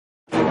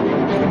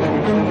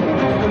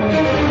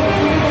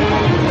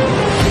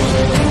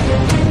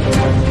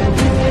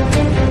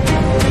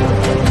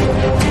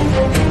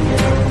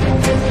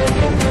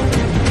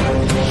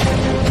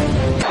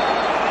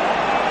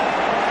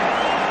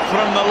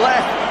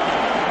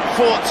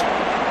foot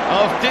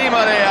of Di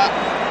Maria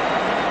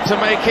to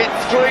make it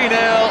 3-0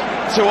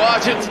 to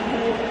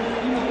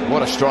Argentina.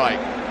 What a strike.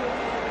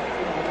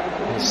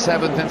 His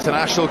 7th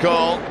international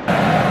goal.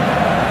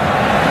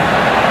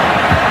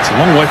 It's a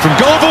long way from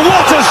goal, but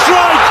what a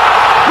strike!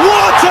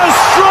 What a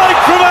strike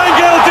from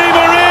Angel Di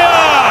Maria!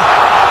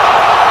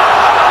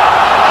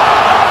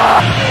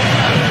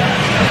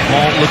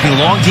 Ball looking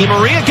long, Di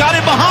Maria got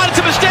it behind, it's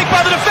a mistake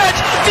by the defense.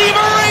 Di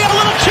Maria, a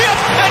little chip,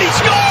 and he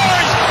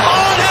scores!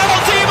 Angel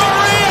Di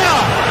Maria!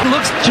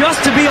 Looks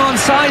just to be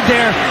onside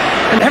there.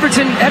 And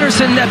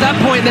Ederson at that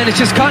point then it's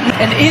just cutting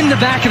and in the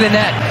back of the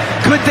net.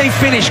 Could they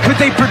finish? Could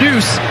they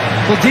produce?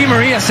 Well, Di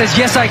Maria says,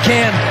 yes, I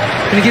can.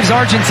 And he gives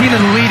Argentina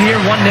the lead here,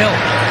 1-0.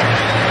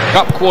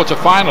 Cup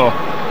quarter-final.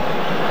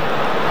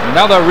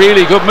 Another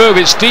really good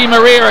move. It's Di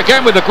Maria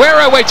again with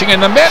Aguero waiting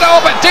in the middle,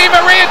 but Di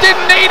Maria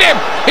didn't need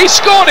him. He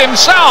scored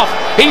himself.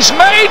 He's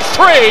made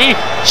 3,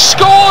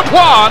 scored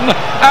 1,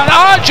 and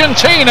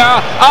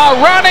Argentina are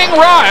running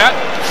riot,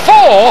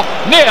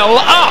 4-0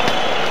 up.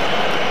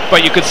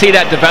 But you could see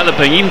that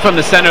developing, even from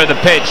the center of the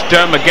pitch.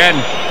 Derm again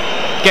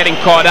getting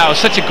caught out.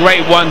 Such a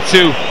great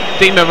 1-2.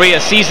 Di Maria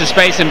sees the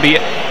space in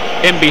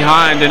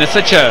behind, and it's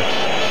such a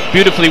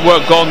beautifully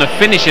worked goal, and the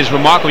finish is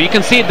remarkable. You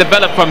can see it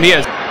develop from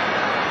here.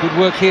 Good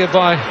work here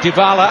by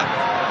Dybala,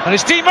 and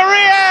it's Di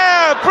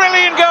Maria!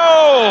 Brilliant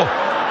goal!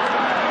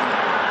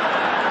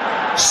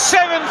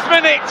 7th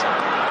minute,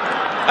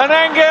 and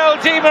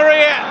Angel Di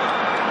Maria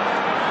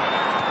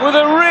with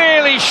a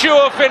really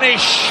sure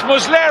finish.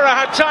 Muslera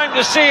had time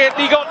to see it,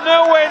 he got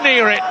nowhere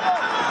near it.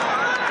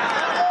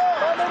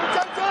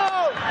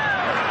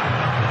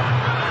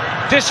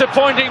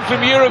 Disappointing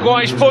from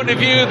Uruguay's point of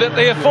view that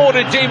they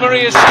afforded Di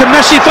Maria. Can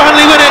Messi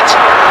finally win it?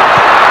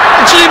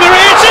 And Di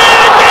Maria, it's in!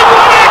 They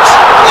won it!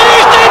 It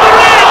is Di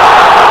Maria!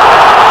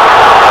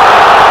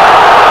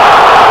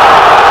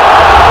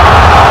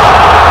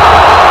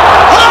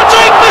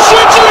 Hat-trick for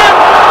Switzerland!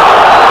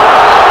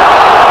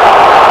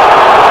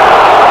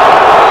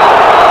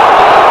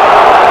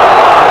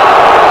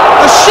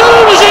 As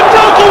soon as it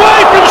broke away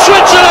from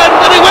Switzerland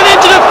and it went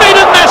into the feet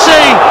of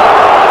Messi,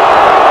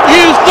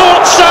 you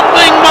thought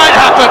something might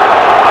happen.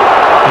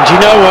 And you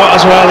know what,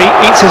 as well,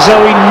 it's as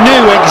though he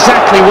knew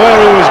exactly where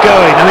he was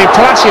going. I mean,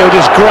 Palacio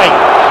does great.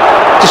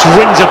 Just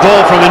wins a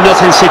ball from a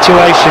nothing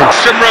situation.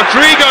 From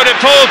Rodrigo de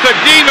Paul to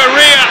Di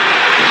Maria.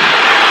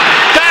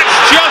 That's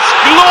just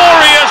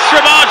glorious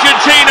from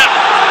Argentina.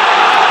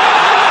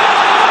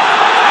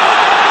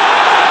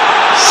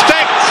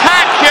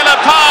 Spectacular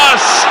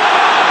pass.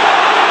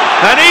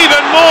 An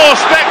even more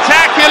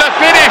spectacular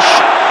finish.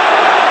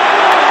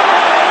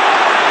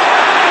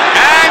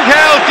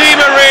 Angel Di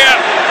Maria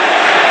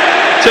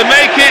to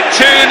make it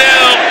 2-0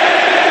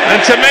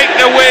 and to make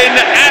the win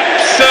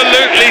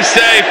absolutely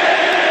safe.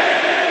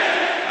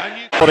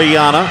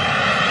 Orellana,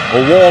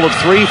 a wall of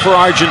 3 for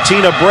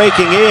Argentina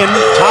breaking in,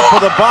 top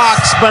of the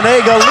box,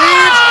 Banega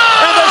leaves,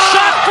 and the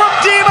shot from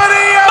Di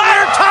Maria,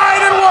 they're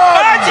tied at 1!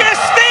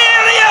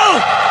 Magisterial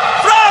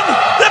from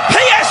the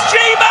PSG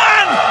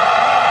man!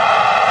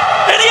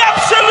 And he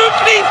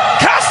absolutely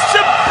casts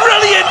a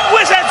brilliant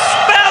wizard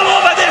spell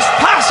over this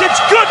pass.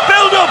 It's good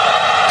build-up,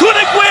 good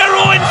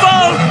Aguero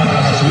involved,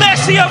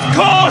 Messi of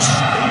course,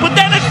 but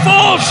then it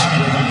falls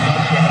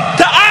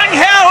to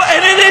Angel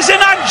and it is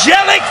an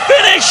angelic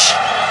finish.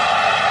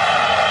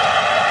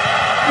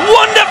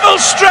 Wonderful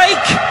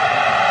strike.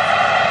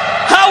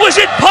 How is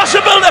it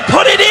possible to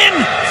put it in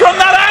from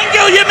that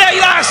angle, you may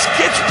ask?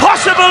 It's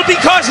possible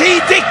because he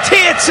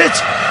dictates it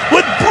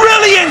with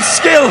brilliant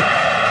skill.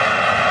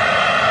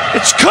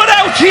 It's cut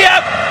out here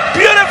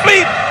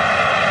beautifully.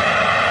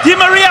 Di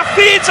Maria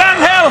feeds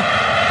Angel.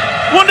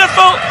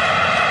 Wonderful.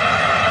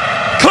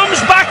 Comes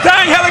back to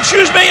Angel,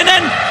 and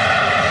then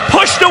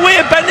pushed away.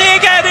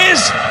 Banega it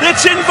is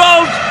that's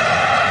involved.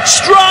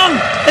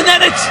 Strong, and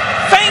then it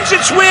finds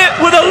its way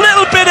with a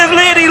little bit of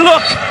lady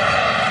luck.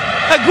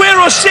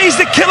 Aguero sees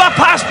the killer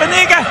pass.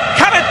 Banega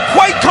cannot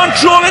quite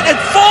control it. It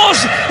falls.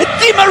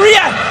 Di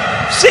Maria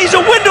sees a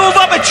window of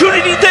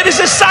opportunity that is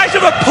the size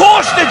of a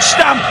postage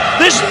stamp.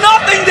 There's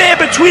nothing there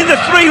between the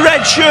 3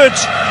 red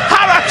shirts.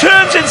 Hara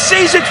turns and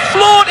sees it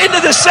float into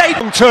the side.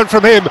 Turn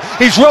from him,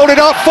 he's rolled it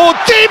up for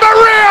Di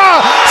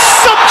Maria!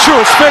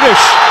 Sumptuous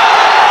finish!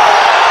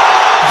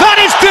 That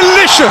is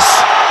delicious!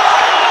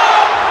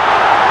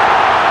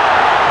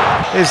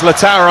 Here's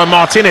Lautaro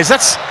Martinez.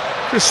 That's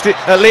just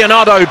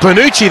Leonardo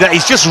Bonucci that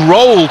he's just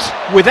rolled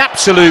with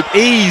absolute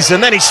ease,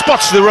 and then he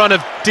spots the run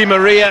of Di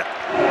Maria.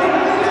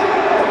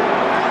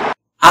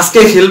 আজকে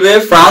খেলবে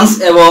France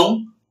এবং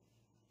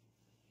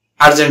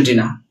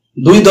Argentina.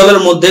 দুই দলের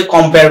মধ্যে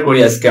compare করি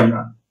আজকে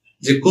আমরা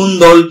যে কোন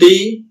দলটি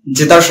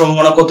জেতার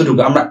সম্ভাবনা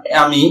কতটুকু।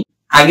 আমি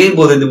আগেই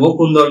বলে দেব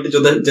কোন দলটি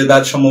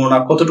জেতার সম্ভাবনা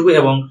কতটুকু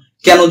এবং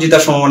কেন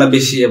জেতার সম্ভাবনা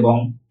বেশি এবং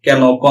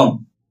কেন কম।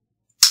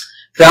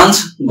 ফ্রান্স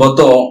গত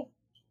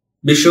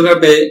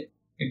বিশ্বকাপে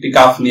একটি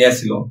কাপ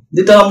নিয়েছিল।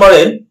 দ্বিতীয়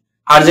নম্বরে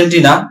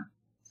আর্জেন্টিনা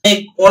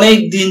অনেক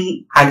দিন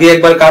আগে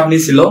একবার কাপ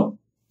নিয়েছিল,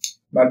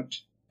 বাট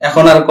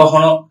এখন আর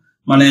কখনো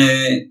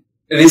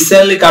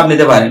রিসেন্টলি কাপ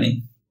নিতে পারেনি।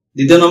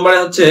 দ্বিতীয় নম্বরে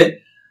হচ্ছে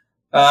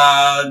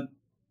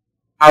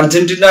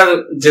আর্জেন্টিনার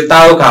যে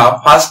তারকা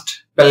ফার্স্ট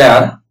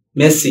প্লেয়ার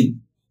মেসি,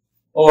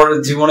 ওর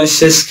জীবনের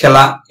শেষ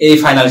খেলা এই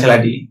ফাইনাল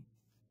খেলাটি।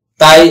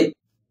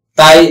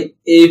 তাই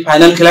এই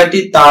ফাইনাল খেলাটি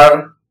তার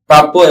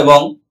প্রাপ্য এবং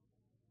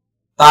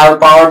তার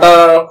পাওয়াটা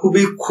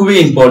খুবই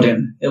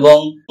ইম্পর্টেন্ট, এবং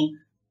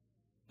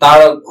তার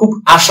খুব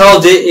আশাও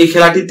যে এই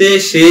খেলাটিতে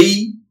সেই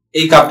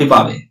এই কাপটি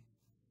পাবে।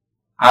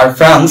 আর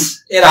ফ্রান্স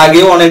এর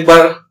আগেও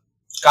অনেকবার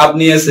কাপ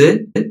নিয়েছে,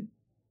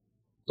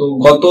 তো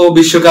গত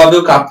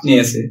বিশ্বকাপেও কাপ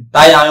নিয়েছে।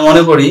 তাই আমি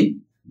মনে করি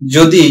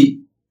যদি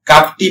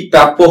কাপটি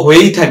প্রাপ্য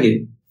হয়েই থাকে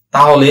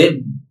তাহলে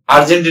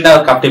আর্জেন্টিনার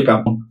কাপটি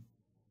প্রাপ্য।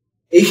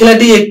 এই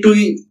খেলাটি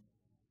একটুই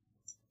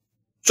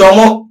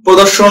চমক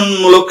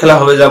প্রদর্শনমূলক খেলা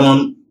হবে, যেমন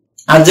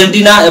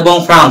আর্জেন্টিনা এবং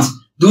ফ্রান্স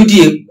দুইটি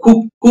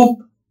খুব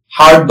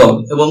হার্ড দল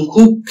এবং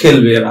খুব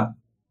খেলবে। এরা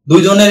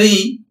দুইজনেরই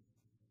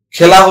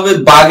খেলা হবে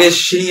বাঘের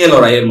সিংহে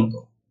লড়াইয়ের মতো।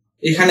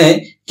 এখানে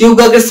কেউ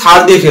কাউকে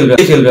ছাড় দিয়ে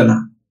খেলবে না।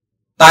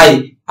 তাই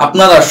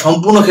আপনারা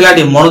সম্পূর্ণ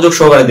খেলাটি মনোযোগ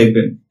সহকারে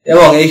দেখবেন,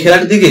 এবং এই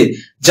খেলাটি থেকে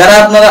যারা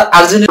আপনারা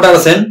আর্জেন্টিনা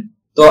আছেন,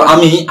 তো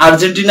আমি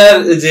আর্জেন্টিনার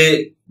যে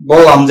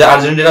বললাম যে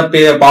আর্জেন্টিনা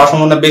পাওয়ার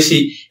সম্ভাবনা বেশি,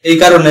 এই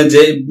কারণে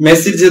যে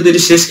মেসির যেহেতু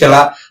এটি শেষ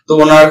খেলা, তো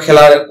ওনার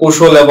খেলার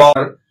কৌশল এবং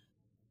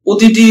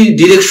প্রতিটি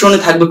ডিরেকশনে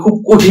থাকবে খুব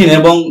কঠিন,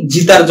 এবং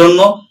জিতার জন্য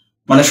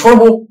মানে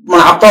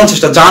আপ্রাণ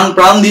চেষ্টা, জান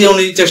প্রাণ দিয়ে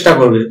উনি চেষ্টা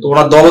করবে। তো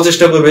ওনার দলও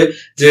চেষ্টা করবে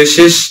যে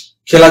শেষ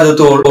খেলা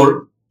যেহেতু ওর,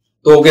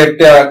 তো ওকে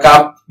একটা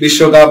কাপ,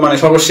 বিশ্বকাপ মানে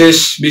সর্বশেষ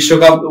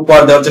বিশ্বকাপ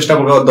উপহার দেওয়ার চেষ্টা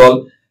করবে ওর দল।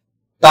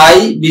 তাই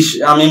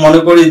আমি মনে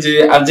করি যে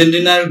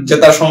আর্জেন্টিনার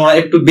জেতার সময়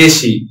একটু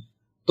বেশি।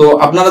 তো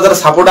আপনারা যারা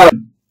সাপোর্টার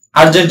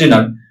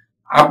আর্জেন্টিনার,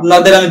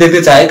 আপনাদের আমি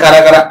দেখতে চাই কারা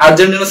কারা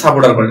আর্জেন্টিনার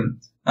সাপোর্টার করেন,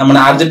 মানে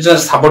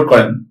আর্জেন্টিনার সাপোর্ট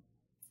করেন,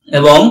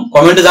 এবং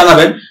কমেন্টে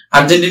জানাবেন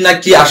আর্জেন্টিনা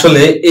কি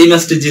আসলে এই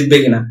ম্যাচটি জিতবে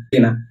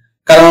কিনা।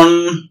 কারণ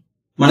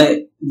মানে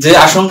যে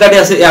আশঙ্কাটি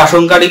আছে এই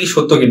আশঙ্কাটি কি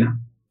সত্য কিনা।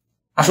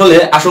 আসলে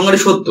আশঙ্কাটি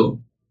সত্য,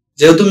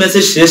 যেহেতু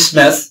মেসির শেষ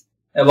ম্যাচ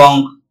এবং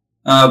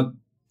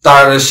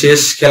তার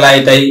শেষ খেলা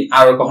এটাই,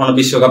 আর কখনো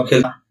বিশ্বকাপ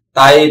খেলবে,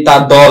 তাই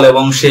তার দল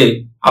এবং সে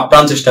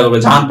আপ্রাণ চেষ্টা করবে,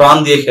 জান প্রাণ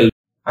দিয়ে খেলবে।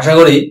 আশা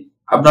করি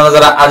আপনারা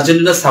যারা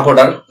আর্জেন্টিনার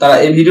সাপোর্টার তারা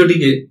এই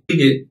ভিডিওটিকে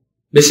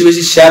বেশি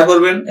বেশি শেয়ার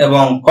করবেন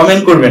এবং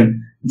কমেন্ট করবেন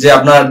যে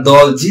আপনার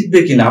দল জিতবে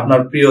কিনা, আপনার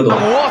প্রিয় দল।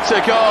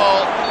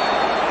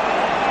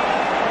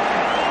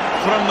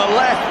 From the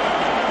left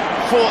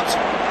foot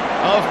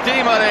of Di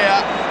Maria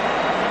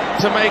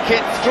to make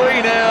it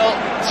 3-0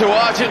 to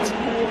Argentina.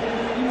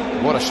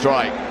 What a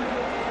strike.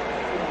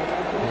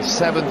 His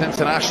 7th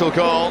international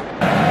goal.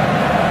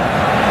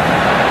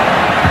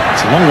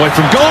 It's a long way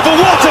from goal, but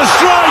what a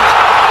strike!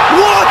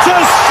 What a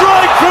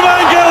strike from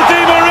Angel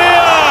Di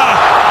Maria!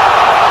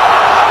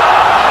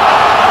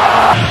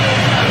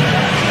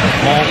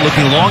 Ball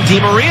looking long, Di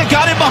Maria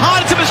got it behind,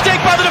 it's a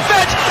mistake by the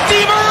defense.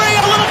 Di Maria,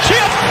 a little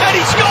chip, and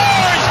he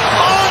scores!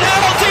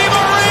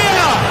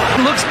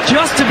 Looks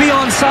just to be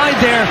onside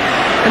there,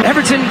 and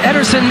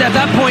Ederson at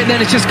that point then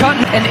it's just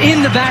cutting and in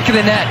the back of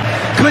the net.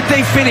 Could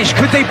they finish?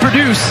 Could they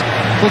produce?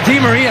 Well, Di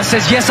Maria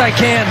says yes I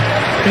can,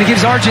 and he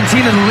gives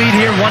Argentina the lead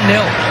here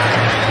 1-0.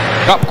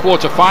 Cup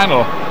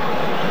quarter-final.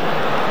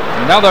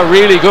 Another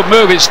really good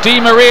move. It's Di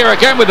Maria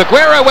again with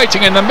Aguero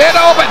waiting in the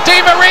middle, but Di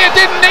Maria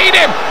didn't need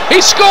him. He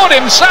scored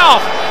himself.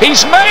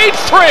 He's made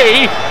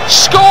 3,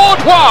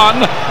 scored 1,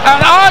 and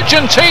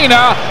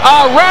Argentina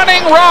are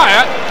running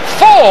riot,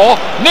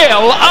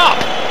 4-0 up.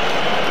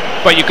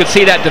 But you could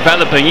see that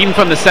developing even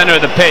from the center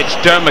of the pitch.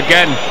 Derm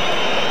again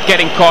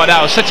getting caught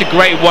out. Such a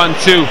great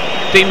 1-2.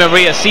 Di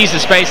Maria sees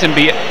the space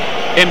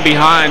in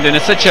behind, and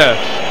it's such a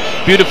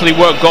beautifully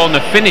worked goal, and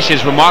the finish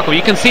is remarkable.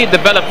 You can see it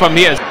develop from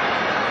here.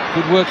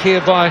 Good work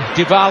here by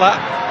Dybala,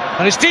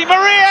 and it's Di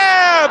Maria!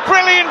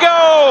 Brilliant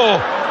goal!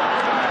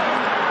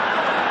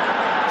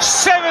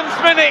 7th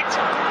minute,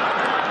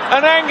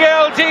 and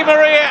Angel Di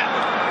Maria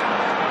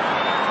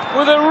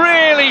with a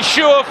really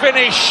sure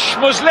finish.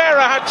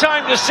 Muslera had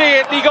time to see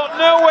it, and he got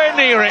nowhere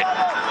near it.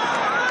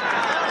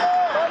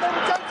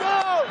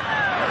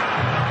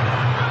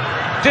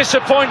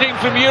 Disappointing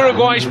from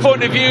Uruguay's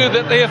point of view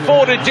that they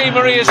afforded Di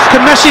Maria.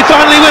 Can Messi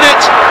finally win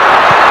it?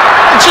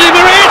 It's Di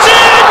Maria, it's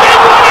in! They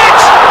won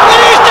it!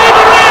 It is Di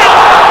Maria!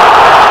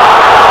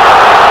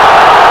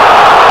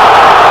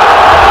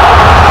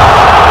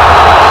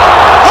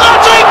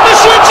 Hat-trick for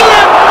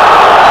Switzerland!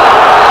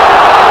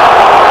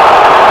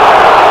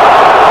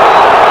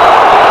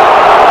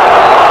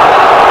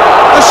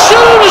 As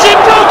soon as it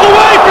broke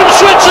away from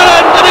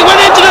Switzerland and it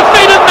went into the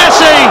feet of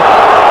Messi,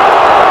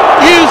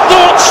 you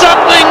thought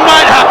something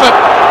might happen.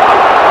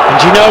 And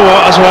you know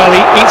what, as well,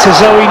 it's as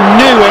though he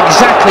knew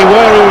exactly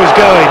where he was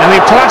going. I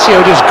mean,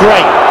 Palacio does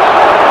great.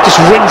 Just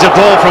wins a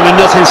ball from a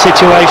nothing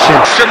situation.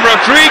 From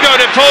Rodrigo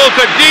de Paul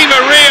for Di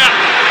Maria.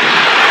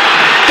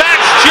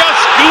 That's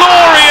just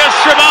glorious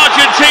from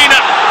Argentina.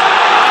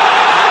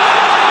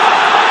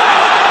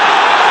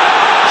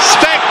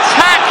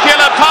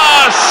 Spectacular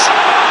pass.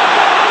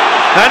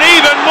 An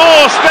even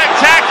more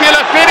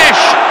spectacular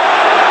finish.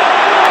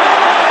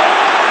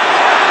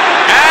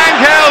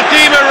 Angel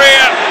Di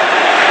Maria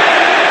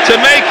to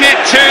make it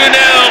 2-0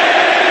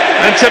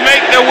 and to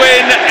make the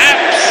win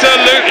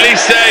absolutely He's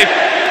safe.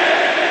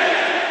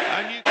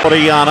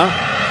 Oriana,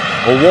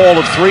 a wall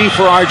of three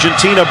for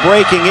Argentina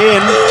breaking in,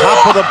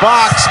 top of the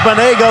box,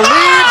 Banega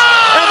leads,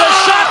 and the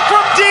shot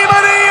from Di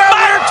Maria,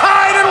 we're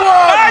tied at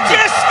one!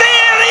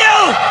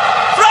 Magisterial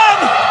from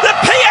the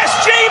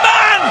PSG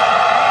man!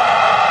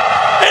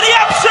 And he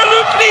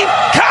absolutely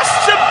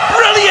casts a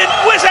brilliant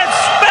wizard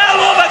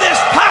spell over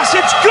this pass.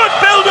 It's good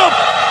build-up,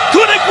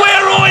 good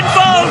Aguero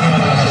involved,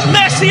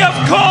 Messi of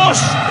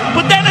course,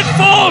 but then it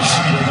falls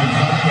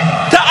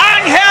to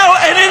Angel,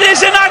 and it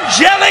is an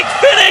angelic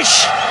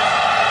finish.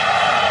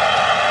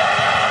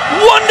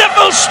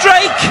 Wonderful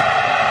strike.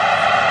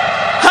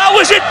 How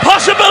is it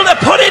possible to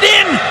put it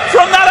in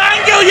from that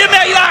angle, you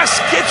may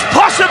ask? It's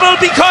possible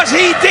because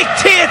he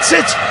dictates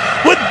it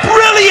with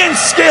brilliant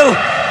skill.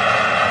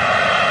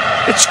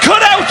 It's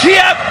cut out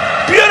here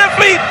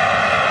beautifully.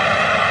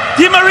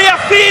 Di Maria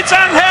feeds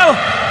Angel.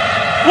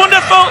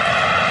 Wonderful.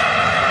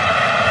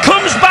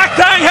 Comes back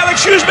to Angel,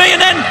 excuse me,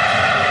 and then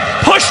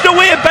pushed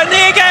away.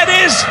 Banega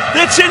it is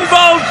that's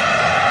involved.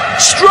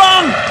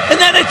 Strong, and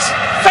then it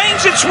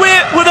finds its way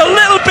with a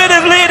little bit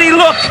of lady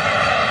luck.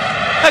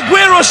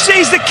 Aguero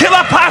sees the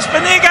killer pass.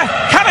 Banega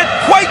cannot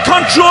quite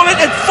control it.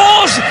 It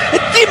falls.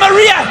 Di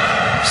Maria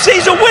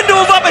sees a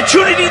window of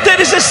opportunity that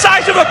is the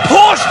size of a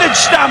postage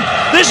stamp.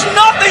 There's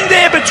nothing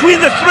there between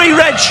the three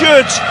red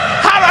shirts.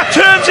 Hara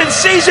turns and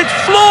sees it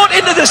float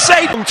into the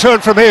side. Turn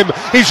from him.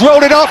 He's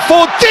rolled it up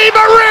for Di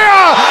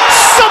Maria.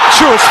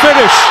 Sumptuous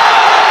finish.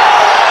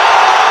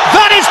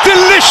 That is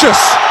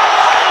delicious.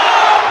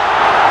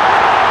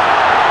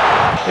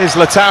 Here's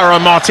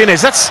Lautaro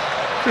Martinez. That's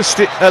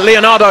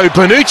Leonardo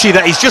Bonucci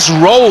that he's just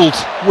rolled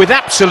with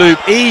absolute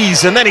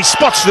ease, and then he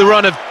spots the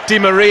run of Di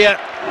Maria.